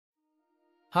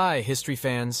Hi, history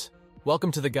fans. Welcome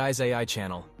to the Guys AI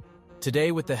channel.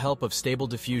 Today, with the help of Stable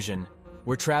Diffusion,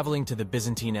 we're traveling to the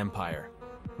Byzantine Empire.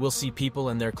 We'll see people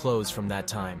and their clothes from that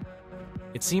time.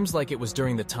 It seems like it was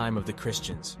during the time of the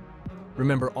Christians.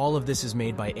 Remember, all of this is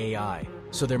made by AI,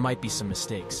 so there might be some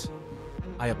mistakes.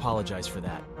 I apologize for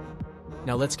that.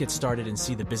 Now let's get started and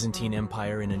see the Byzantine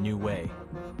Empire in a new way.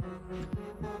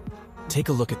 Take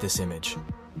a look at this image.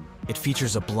 It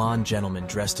features a blonde gentleman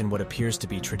dressed in what appears to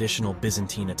be traditional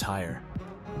Byzantine attire.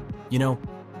 You know,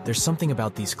 there's something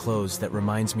about these clothes that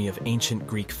reminds me of ancient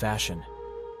Greek fashion.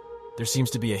 There seems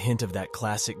to be a hint of that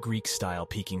classic Greek style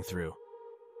peeking through.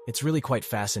 It's really quite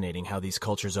fascinating how these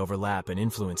cultures overlap and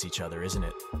influence each other, isn't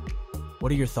it?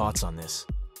 What are your thoughts on this?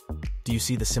 Do you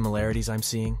see the similarities I'm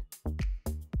seeing?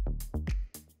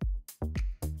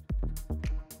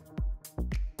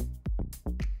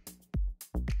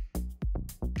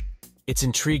 It's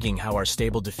intriguing how our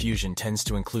Stable Diffusion tends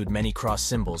to include many cross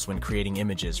symbols when creating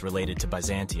images related to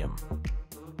Byzantium.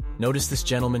 Notice this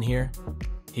gentleman here?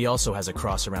 He also has a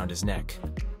cross around his neck.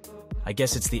 I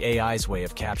guess it's the AI's way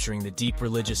of capturing the deep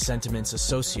religious sentiments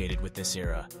associated with this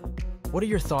era. What are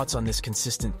your thoughts on this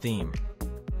consistent theme?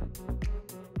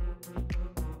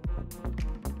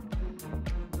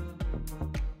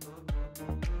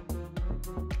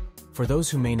 For those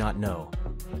who may not know,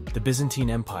 the Byzantine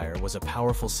Empire was a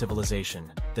powerful civilization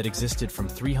that existed from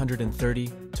 330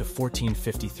 to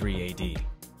 1453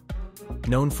 AD.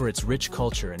 Known for its rich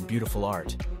culture and beautiful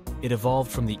art, it evolved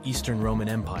from the Eastern Roman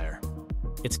Empire.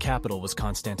 Its capital was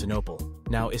Constantinople,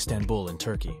 now Istanbul in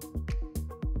Turkey.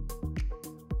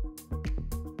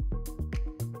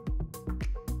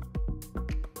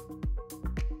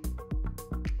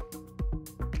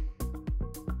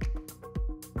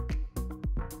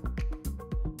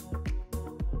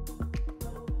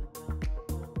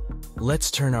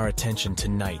 Let's turn our attention to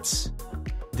knights.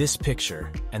 This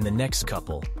picture, and the next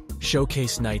couple,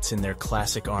 showcase knights in their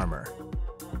classic armor.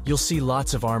 You'll see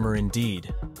lots of armor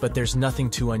indeed, but there's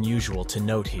nothing too unusual to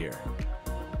note here.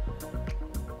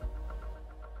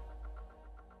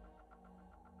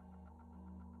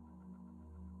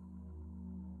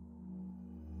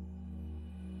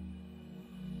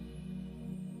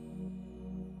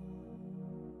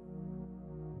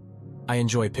 I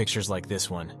enjoy pictures like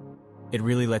this one. It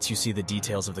really lets you see the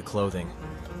details of the clothing.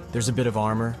 There's a bit of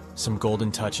armor, some golden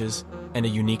touches, and a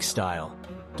unique style,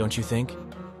 don't you think?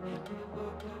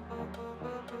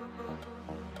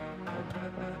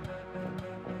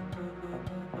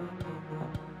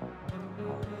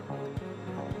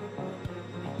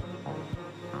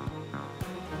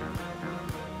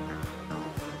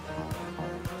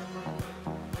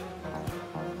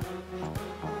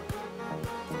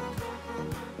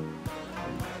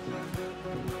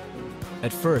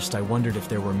 At first, I wondered if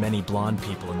there were many blonde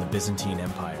people in the Byzantine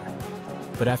Empire.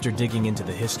 But after digging into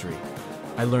the history,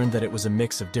 I learned that it was a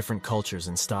mix of different cultures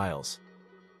and styles.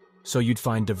 So you'd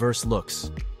find diverse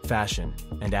looks, fashion,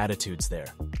 and attitudes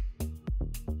there.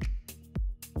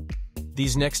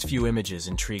 These next few images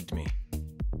intrigued me.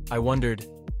 I wondered,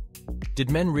 did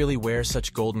men really wear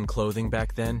such golden clothing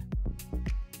back then?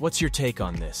 What's your take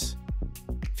on this?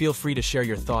 Feel free to share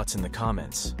your thoughts in the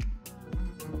comments.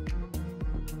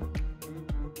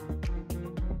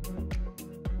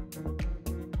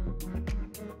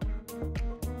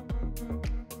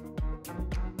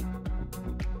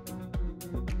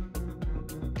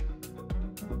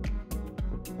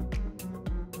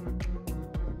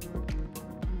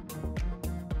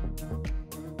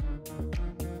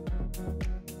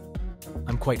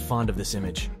 I'm quite fond of this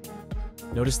image.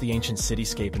 Notice the ancient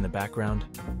cityscape in the background?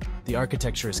 The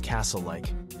architecture is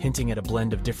castle-like, hinting at a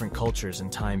blend of different cultures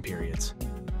and time periods.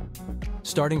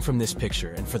 Starting from this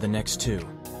picture and for the next two,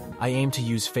 I aim to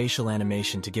use facial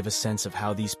animation to give a sense of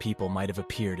how these people might have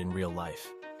appeared in real life.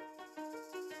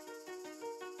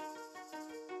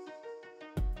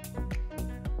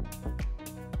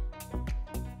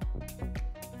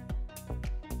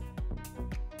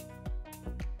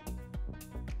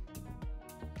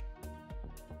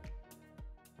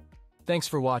 Thanks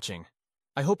for watching.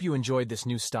 I hope you enjoyed this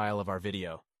new style of our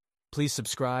video. Please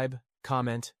subscribe,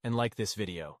 comment, and like this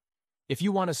video. If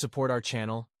you want to support our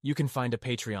channel, you can find a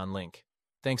Patreon link.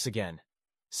 Thanks again.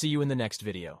 See you in the next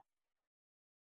video.